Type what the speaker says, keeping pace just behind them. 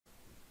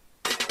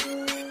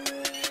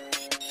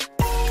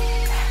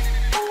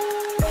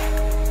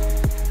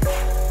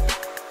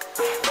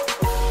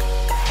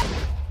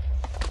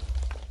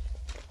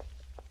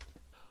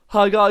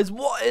Hi guys,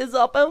 what is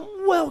up and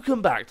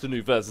welcome back to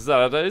Nuke vs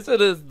Saturdays.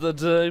 It is the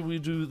day we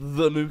do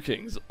the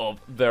nukings of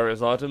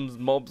various items,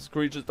 mobs,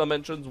 creatures,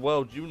 dimensions,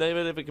 world, you name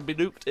it. If it can be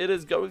nuked, it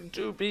is going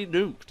to be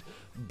nuked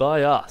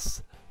by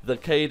us, the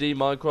KD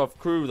Minecraft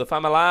crew, the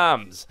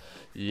Famalams.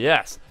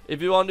 Yes,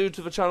 if you are new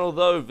to the channel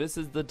though, this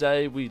is the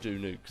day we do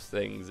nukes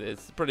things.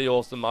 It's pretty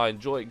awesome, I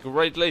enjoy it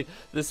greatly.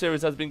 This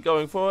series has been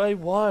going for a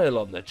while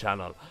on the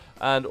channel,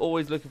 and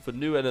always looking for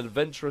new and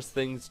adventurous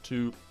things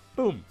to,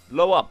 boom,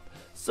 blow up.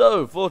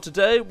 So, for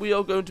today, we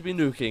are going to be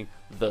nuking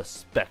the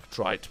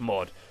Spectrite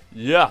Mod.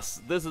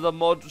 Yes, this is a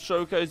mod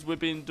showcase we've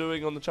been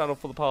doing on the channel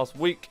for the past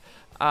week.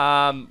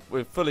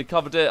 We've fully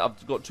covered it.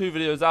 I've got 2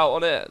 videos out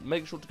on it.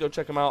 Make sure to go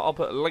check them out. I'll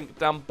put a link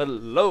down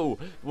below.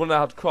 You want to know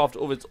how to craft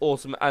all its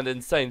awesome and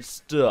insane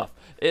stuff.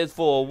 It is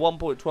for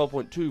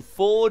 1.12.2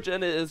 Forge,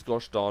 and it is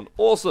gosh darn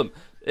awesome.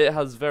 It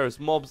has various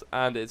mobs,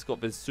 and it's got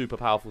this super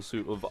powerful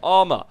suit of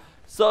armour.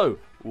 So,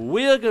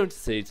 we are going to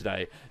see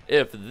today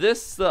if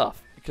this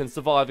stuff can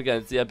survive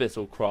against the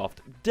abyssalcraft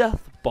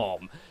death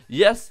bomb.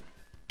 Yes,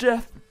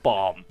 death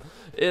bomb.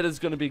 It is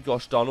going to be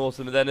gosh darn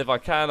awesome. And then if I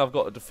can, I've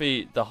got to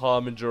defeat the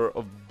harbinger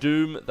of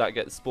doom that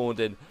gets spawned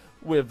in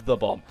with the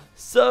bomb.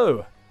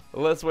 So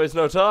let's waste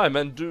no time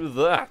and do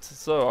that.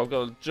 So I've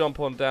got to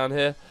jump on down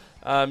here.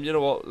 You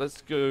know what,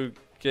 let's go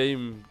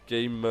game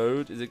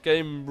mode. Is it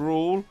game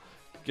rule?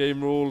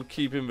 Game rule,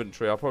 keep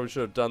inventory. I probably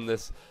should have done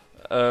this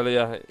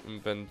earlier.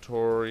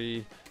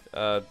 Inventory,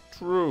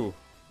 true.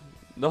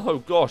 No,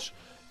 gosh,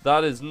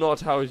 that is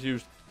not how you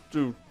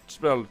do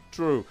spell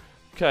true.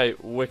 Okay,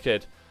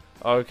 wicked.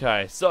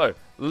 Okay, so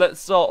let's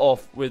start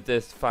off with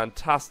this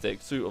fantastic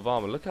suit of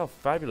armor. Look how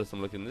fabulous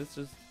I'm looking. Let's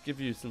just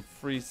give you some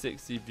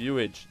 360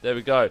 viewage. There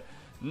we go.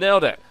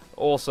 Nailed it.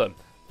 Awesome.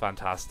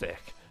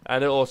 Fantastic.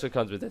 And it also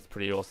comes with this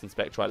pretty awesome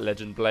Spectrite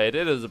Legend blade.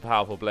 It is a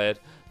powerful blade.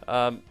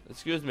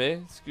 Excuse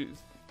me.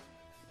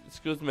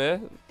 Excuse me.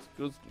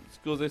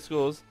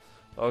 Excuse.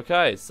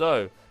 Okay,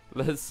 so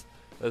let's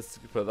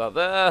put that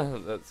there.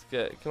 Let's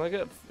get. Can I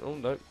get? Oh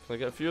no. Can I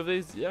get a few of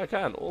these? Yeah, I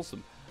can.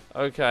 Awesome.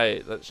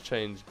 Okay, let's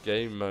change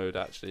game mode.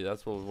 Actually,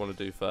 that's what we want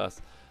to do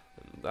first.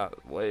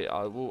 That way,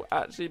 I will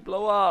actually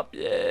blow up.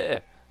 Yeah.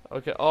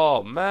 Okay.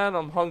 Oh man,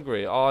 I'm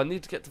hungry. Oh, I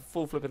need to get to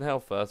full flipping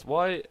health first.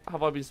 Why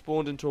have I been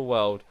spawned into a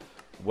world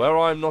where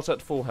I'm not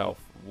at full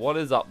health? What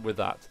is up with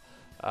that?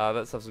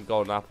 Let's have some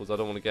golden apples. I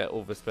don't want to get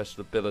all the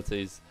special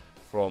abilities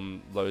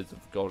from loads of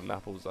golden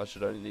apples. I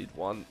should only need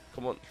one.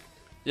 Come on.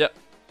 Yep.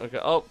 Okay,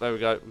 oh, there we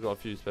go. We've got a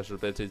few special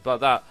abilities, but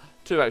that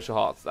 2 extra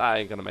hearts, that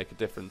ain't gonna make a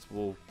difference.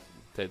 We'll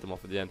take them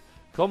off at the end.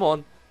 Come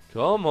on,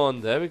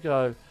 there we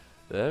go,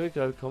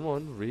 come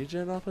on,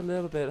 regen up a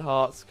little bit,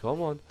 hearts,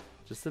 come on,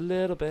 just a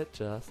little bit.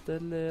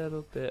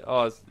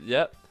 Oh,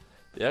 yep,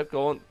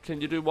 go on.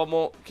 Can you do one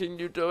more? Can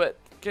you do it?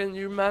 Can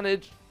you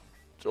manage?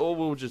 Or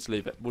we'll just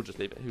leave it.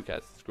 Who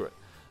cares? Screw it.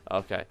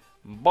 Okay,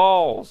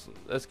 balls.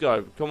 Let's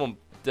go. Come on,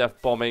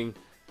 death bombing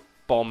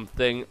bomb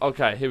thing.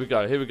 Okay, here we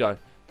go.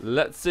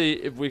 Let's see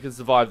if we can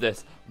survive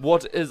this.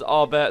 What is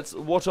our bets?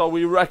 What are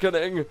we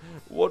reckoning?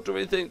 What do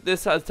we think?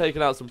 This has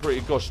taken out some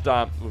pretty gosh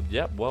damn.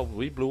 Yep, well,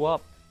 we blew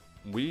up.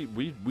 We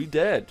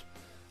dead.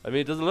 I mean,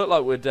 it doesn't look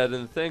like we're dead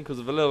in the thing because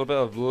of a little bit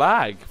of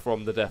lag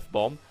from the death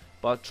bomb.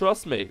 But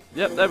trust me.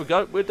 Yep, there we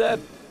go. We're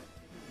dead.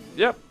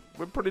 Yep,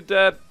 we're pretty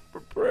dead.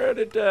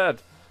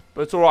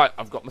 But it's alright.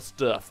 I've got my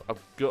stuff.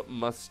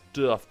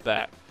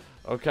 Back.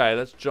 Okay,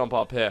 let's jump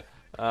up here.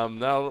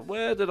 Now,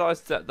 where did I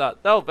set that?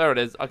 Oh, there it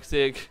is. I can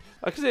see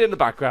it in the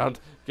background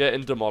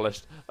getting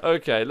demolished.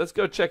 Okay, let's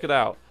go check it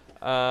out.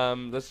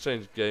 Let's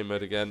change game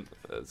mode again.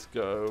 Let's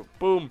go.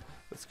 Boom.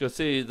 Let's go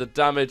see the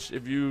damage.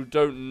 If you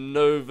don't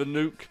know the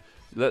nuke,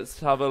 let's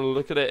have a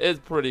look at it. It's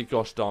pretty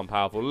gosh darn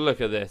powerful. Look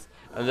at this.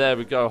 And there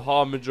we go.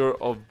 Harbinger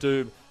of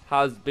Doom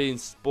has been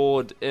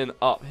spawned in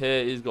up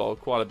here. He's got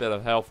quite a bit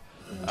of health.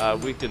 There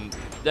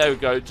we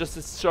go, just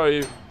to show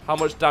you how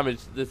much damage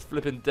this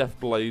flipping death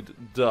blade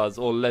does,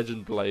 or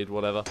legend blade,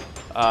 whatever.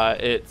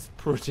 It's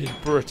pretty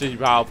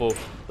powerful.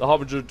 The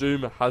Harbinger of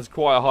Doom has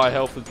quite a high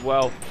health as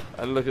well,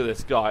 and look at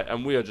this guy,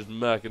 and we are just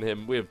murking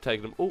him. We have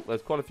taken him. Oh,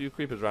 there's quite a few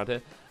creepers around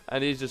here,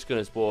 and he's just going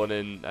to spawn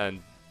in,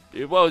 and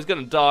well, he's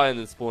going to die and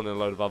then spawn in a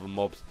load of other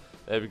mobs.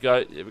 There we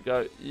go.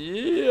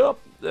 Yep,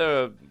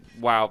 there.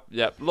 Wow,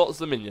 yep,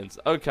 lots of minions.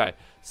 Okay,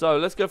 so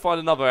let's go find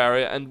another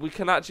area, and we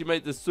can actually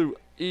make this suit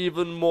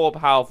even more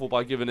powerful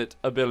by giving us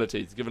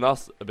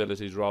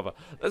abilities rather.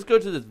 Let's go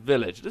to this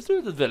village. Let's do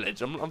the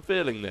village. I'm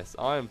feeling this.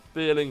 I am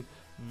feeling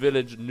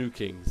village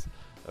nukings.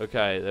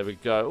 Okay, there we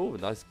go. Oh,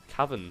 nice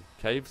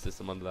cave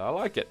system under there. I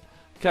like it.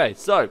 Okay,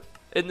 so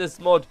in this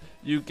mod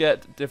you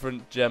get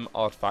different gem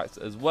artifacts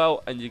as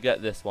well, and you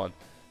get this one.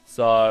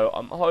 So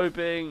I'm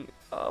hoping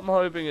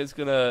it's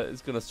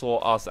gonna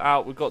sort us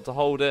out. We've got to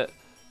hold it.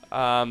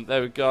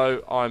 There we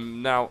go.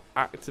 I'm now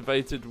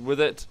activated with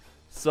it.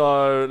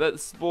 So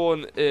let's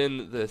spawn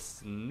in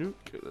this nuke.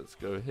 Let's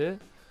go here.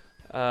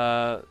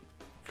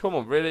 Come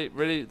on,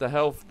 really, the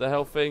health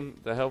thing.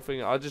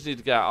 I just need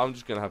to get out. I'm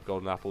just gonna have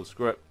golden apples.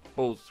 Screw it.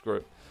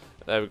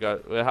 There we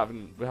go. We're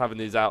having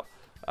these out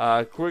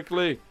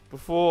quickly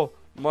before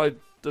my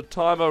the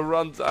timer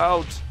runs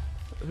out.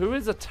 Who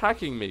is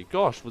attacking me?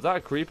 Gosh, was that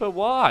a creeper?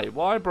 Why?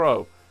 Why,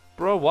 bro?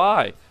 Bro,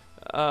 why?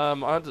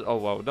 Oh,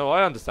 well, no,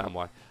 I understand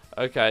why.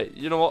 Okay,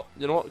 you know what?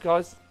 You know what,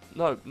 guys?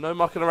 No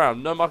mucking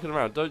around. No mucking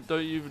around. Don't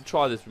even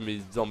try this with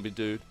me, zombie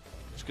dude.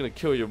 I'm just gonna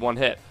kill you in one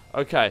hit.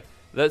 Okay,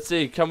 let's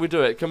see. Can we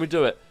do it? Can we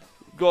do it?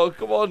 God,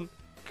 come on.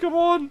 Come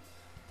on.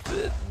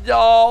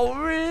 Oh,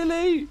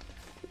 really?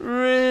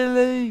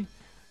 Really?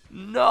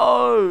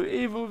 No.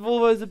 Even with all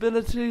those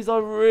abilities, I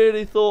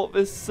really thought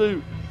this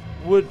suit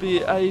would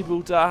be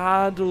able to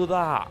handle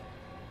that.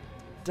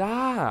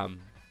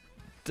 Damn.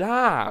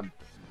 Damn.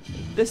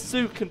 This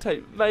suit can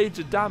take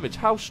major damage.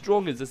 How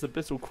strong is this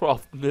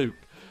abyssalcraft nuke?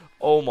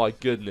 Oh my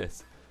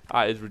goodness.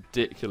 That is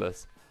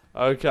ridiculous.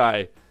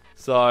 Okay.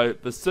 So,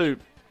 the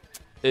suit,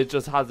 it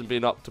just hasn't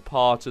been up to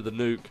par to the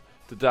nuke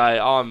today.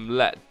 I'm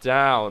let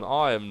down.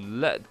 I am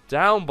let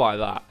down by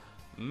that.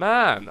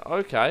 Man.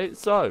 Okay.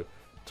 So,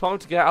 time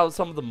to get out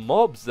some of the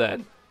mobs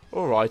then.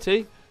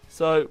 Alrighty.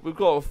 So, we've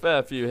got a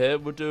fair few here.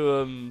 We'll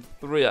do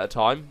 3 at a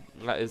time.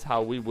 That is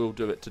how we will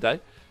do it today.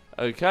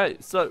 Okay,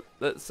 so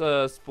let's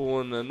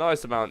spawn a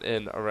nice amount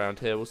in around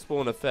here. We'll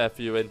spawn a fair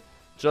few in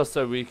just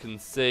so we can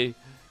see.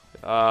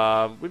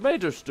 We may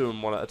just do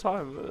them one at a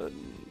time.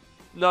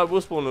 No,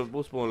 we'll spawn a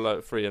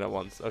load 3 in at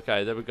once.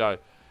 Okay, there we go.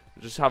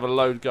 Just have a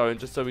load going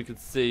just so we can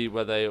see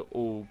where they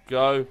all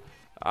go.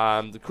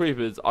 The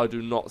creepers I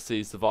do not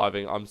see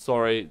surviving. I'm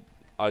sorry,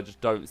 I just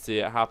don't see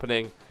it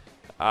happening.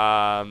 The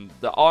iron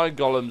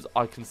golems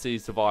I can see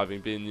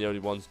surviving, being the only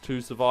ones to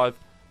survive.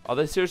 Are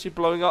they seriously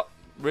blowing up?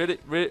 Really?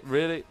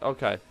 Really?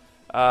 Okay.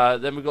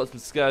 Then we've got some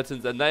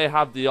skeletons, and they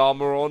have the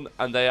armour on,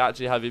 and they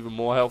actually have even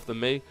more health than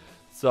me.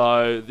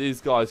 So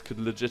these guys could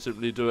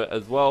legitimately do it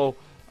as well.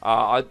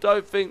 I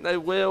don't think they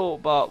will,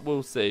 but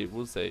we'll see.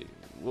 We'll see.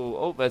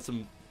 Oh, there's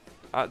some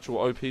actual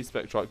OP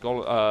Spectrite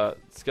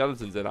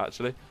skeletons in,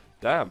 actually.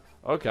 Damn.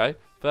 Okay.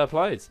 Fair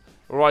plays.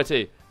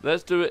 Alrighty.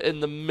 Let's do it in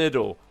the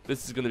middle.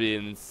 This is going to be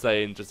an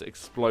insane just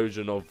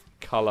explosion of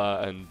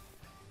colour and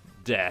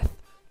death.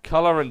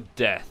 Colour and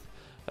death.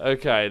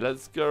 Okay,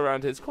 let's go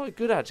around here. It's quite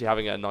good actually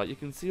having it at night. You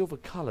can see all the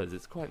colours.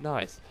 It's quite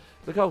nice.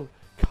 Look how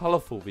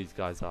colourful these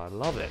guys are. I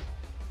love it.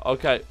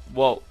 Okay,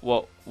 whoa.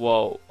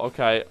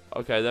 Okay,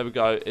 there we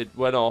go. It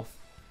went off.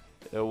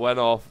 It went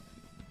off.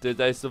 Did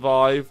they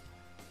survive?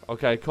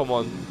 Okay, come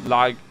on,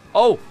 lag.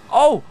 Oh!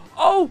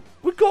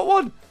 We got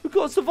one! We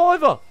got a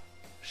survivor!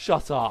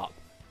 Shut up.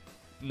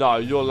 No,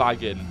 you're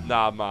lagging.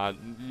 Nah,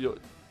 man.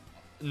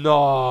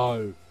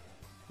 No.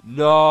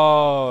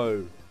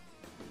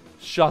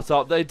 Shut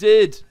up, they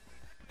did.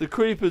 The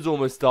creepers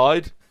almost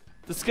died.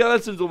 The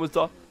skeletons almost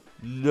died.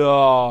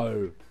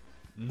 No.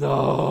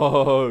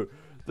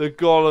 The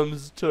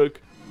golems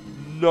took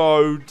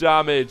no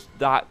damage.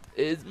 That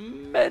is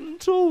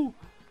mental.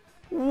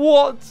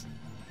 What?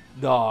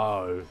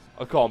 No.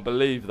 I can't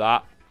believe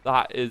that.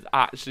 That is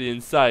actually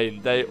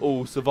insane. They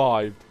all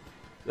survived.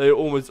 They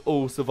almost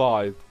all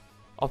survived.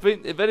 I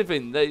think, if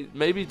anything, they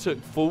maybe took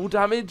full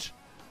damage.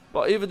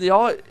 But even the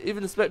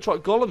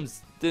Spectrite golems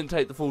didn't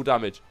take the full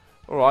damage.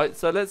 Alright,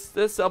 so let's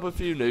set up a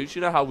few nukes.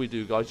 You know how we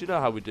do, guys. You know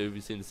how we do if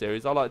you've seen the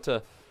series. I like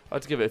to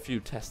give it a few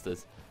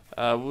testers.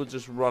 We'll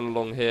just run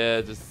along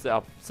here, just set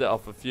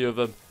up a few of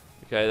them.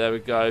 Okay, there we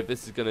go.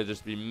 This is going to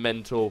just be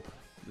mental.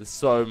 There's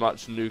so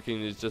much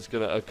nuking is just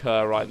going to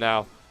occur right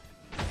now.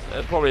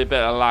 Probably a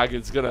bit of lag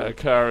is going to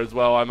occur as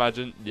well, I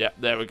imagine. Yep,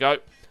 there we go.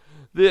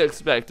 The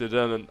expected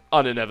and an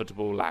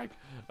uninevitable lag.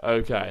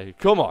 Okay,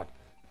 come on.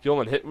 Come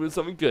on, hit with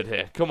something good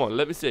here. Come on,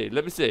 let me see.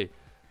 Let me see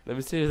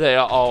if they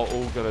are all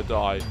going to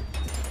die.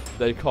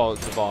 They can't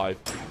survive.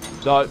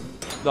 No,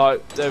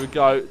 there we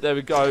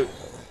go.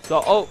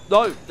 So, oh,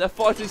 no, they're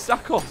fighting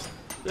Sakos.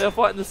 They're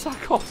fighting the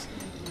Sakos.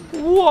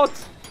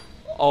 What?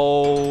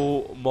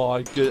 Oh,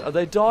 my goodness. Are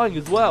they dying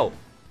as well?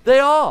 They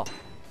are.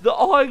 The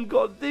iron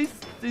these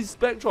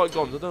Spectrite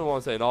golems, I don't know why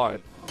I'm saying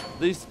iron.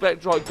 These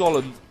Spectrite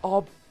golems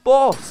are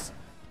boss.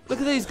 Look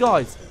at these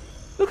guys.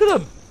 Look at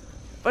them.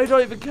 They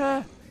don't even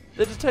care.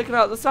 They're just taking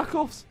out the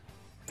Sakos.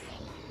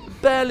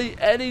 Barely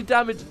any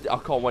damage. I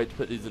can't wait to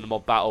put these in the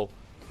mob battle.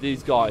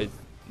 These guys,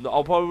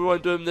 I probably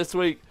won't do them this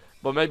week,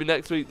 but maybe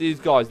next week. These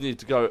guys need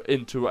to go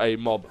into a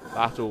mob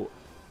battle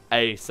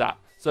ASAP.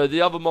 So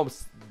the other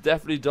mobs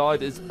definitely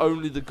died. It's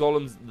only the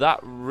golems that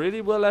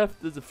really were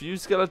left. There's a few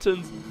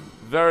skeletons.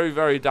 Very,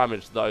 very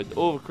damaged though.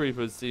 All the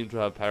creepers seem to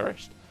have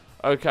perished.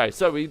 Okay,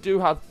 so we do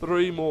have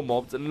 3 more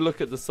mobs, and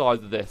look at the size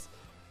of this.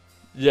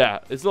 Yeah,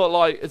 it's not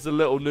like it's a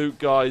little nuke,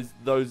 guys.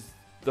 Those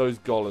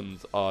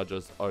golems are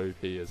just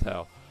OP as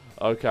hell.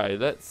 Okay,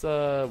 let's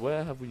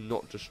where have we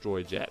not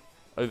destroyed yet?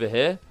 Over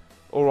here?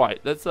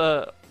 Alright, let's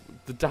the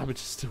damage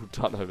is still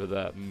done over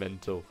there.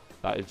 Mental.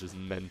 That is just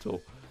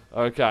mental.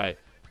 Okay.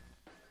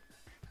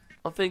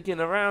 I'm thinking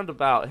around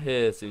about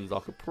here seems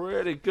like a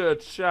pretty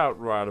good shout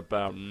right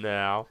about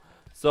now.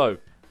 So,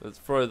 let's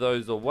throw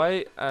those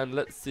away and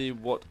let's see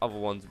what other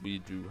ones we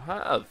do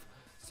have.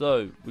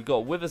 So, we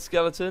got Wither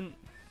Skeleton,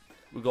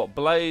 we got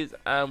Blaze,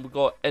 and we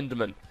got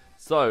Enderman.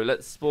 So,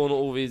 let's spawn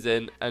all these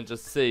in and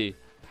just see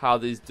how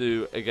these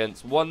do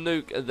against one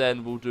nuke, and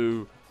then we'll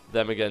do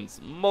them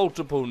against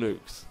multiple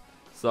nukes.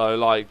 So,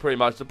 like, pretty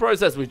much the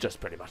process we've just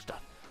pretty much done.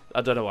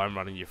 I don't know why I'm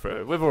running you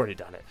through it. We've already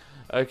done it.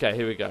 Okay,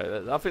 here we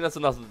go. I think that's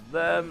enough of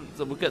them.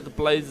 So we'll get the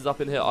blazes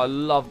up in here. I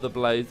love the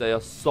blaze. They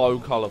are so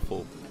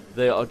colourful.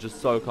 They are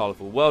just so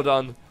colourful. Well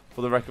done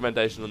for the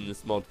recommendation on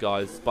this mod,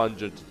 guys.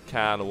 Sponged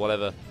can or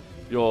whatever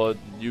your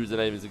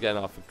username is again.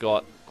 I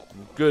forgot.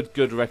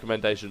 Good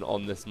recommendation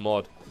on this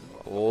mod.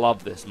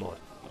 Love this mod.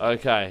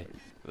 Okay,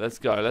 let's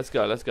go.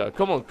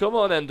 Come on,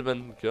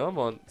 Enderman. Come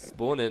on,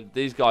 spawn in.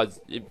 These guys,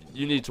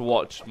 you need to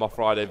watch my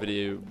Friday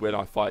video when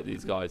I fight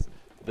these guys.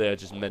 They're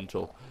just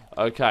mental.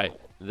 Okay,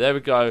 there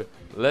we go.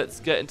 Let's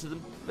get into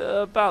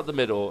the about the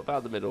middle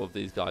of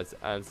these guys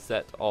and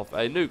set off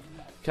a nuke.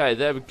 Okay,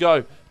 there we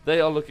go. They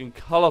are looking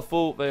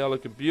colourful. They are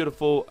looking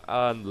beautiful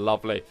and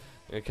lovely.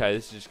 Okay,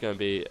 this is just going to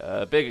be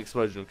a big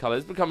explosion of colour.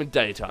 It's becoming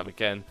daytime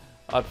again.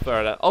 I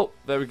prefer that. Oh,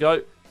 there we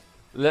go.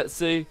 Let's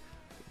see.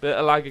 Bit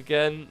of lag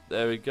again.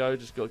 There we go.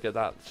 Just got to get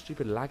that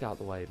stupid lag out of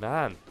the way,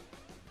 man.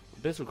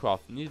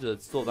 Abyssalcraft, need to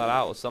sort that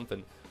out or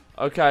something.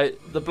 Okay,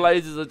 the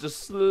blazes are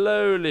just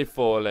slowly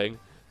falling.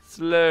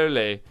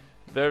 Slowly.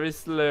 Very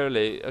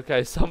slowly.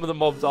 Okay, some of the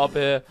mobs up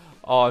here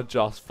are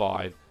just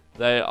fine.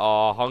 They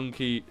are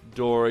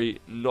hunky-dory,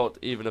 not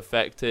even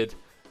affected.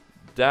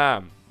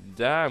 Damn,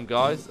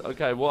 guys.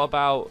 Okay, what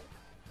about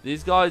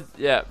these guys?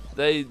 Yeah,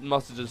 they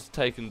must have just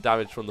taken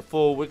damage from the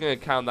fall. We're going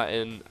to count that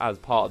in as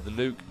part of the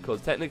nuke,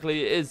 because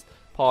technically it is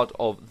part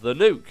of the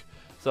nuke.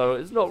 So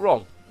it's not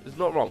wrong. It's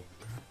not wrong.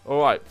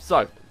 Alright,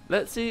 so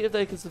let's see if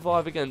they can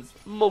survive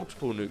against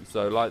multiple nukes,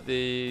 so like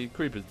the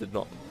creepers did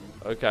not.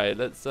 Okay,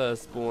 let's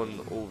spawn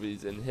all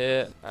these in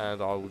here,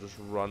 and I will just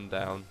run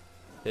down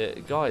here.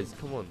 Guys,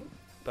 come on.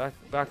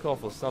 Back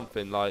off or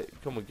something. Like,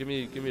 come on, give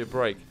me a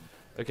break.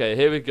 Okay,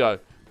 here we go.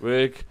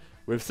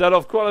 We've set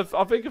off quite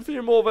I think a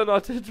few more than I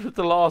did with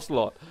the last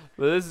lot.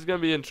 But this is going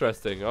to be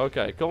interesting.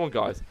 Okay, come on,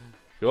 guys.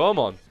 Come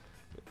on.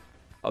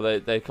 Oh,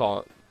 they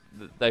can't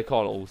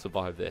all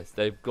survive this.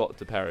 They've got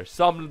to perish.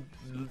 Some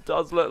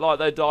does look like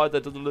they died.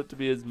 There doesn't look to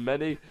be as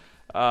many.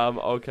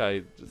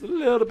 Okay, just a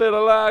little bit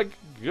of lag.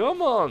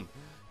 Come on.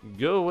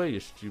 Go away, you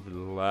stupid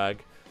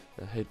lag.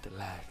 I hate the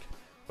lag.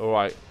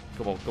 Alright,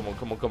 come on.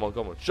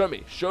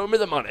 Show me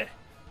the money.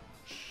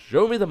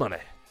 Show me the money.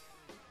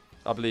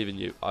 I believe in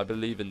you. I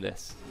believe in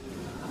this.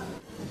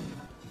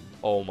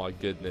 Oh my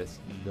goodness.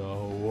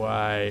 No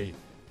way.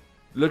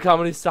 Look how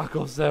many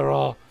sack-offs there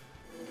are.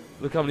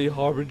 Look how many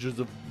harbingers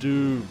of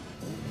doom.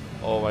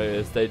 Oh my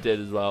goodness, they did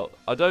as well.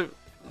 I don't...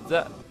 Is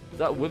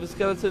that with a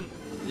skeleton?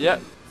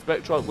 Yep,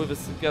 Spectrite with a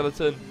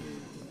skeleton.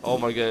 Oh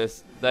my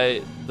goodness.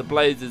 The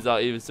blazes are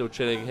even still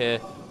chilling here.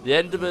 The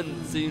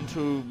Endermen seem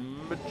to...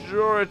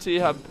 majority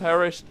have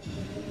perished.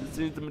 It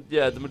seems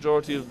the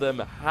majority of them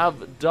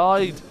have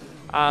died.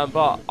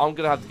 But I'm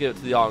gonna have to give it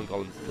to the iron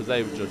golems, because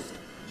they were just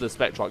the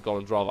Spectrite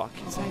golems rather. I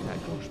keep saying that,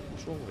 gosh,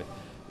 what's wrong with it?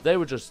 They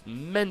were just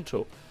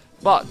mental.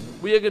 But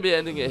we are going to be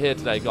ending it here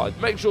today, guys.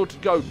 Make sure to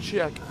go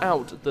check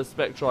out the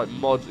Spectrite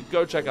mod.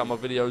 Go check out my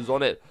videos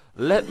on it.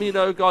 Let me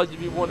know, guys,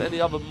 if you want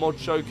any other mod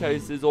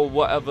showcases or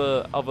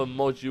whatever other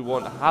mods you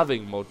want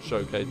having mod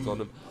showcases on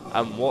them,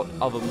 and what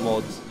other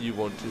mods you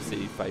want to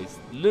see face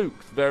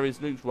nukes, various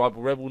nukes,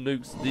 rival rebel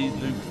nukes, these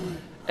nukes,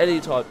 any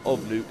type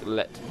of nuke.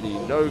 Let me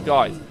know,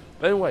 guys.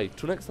 Anyway,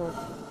 till next time,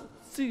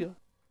 see ya.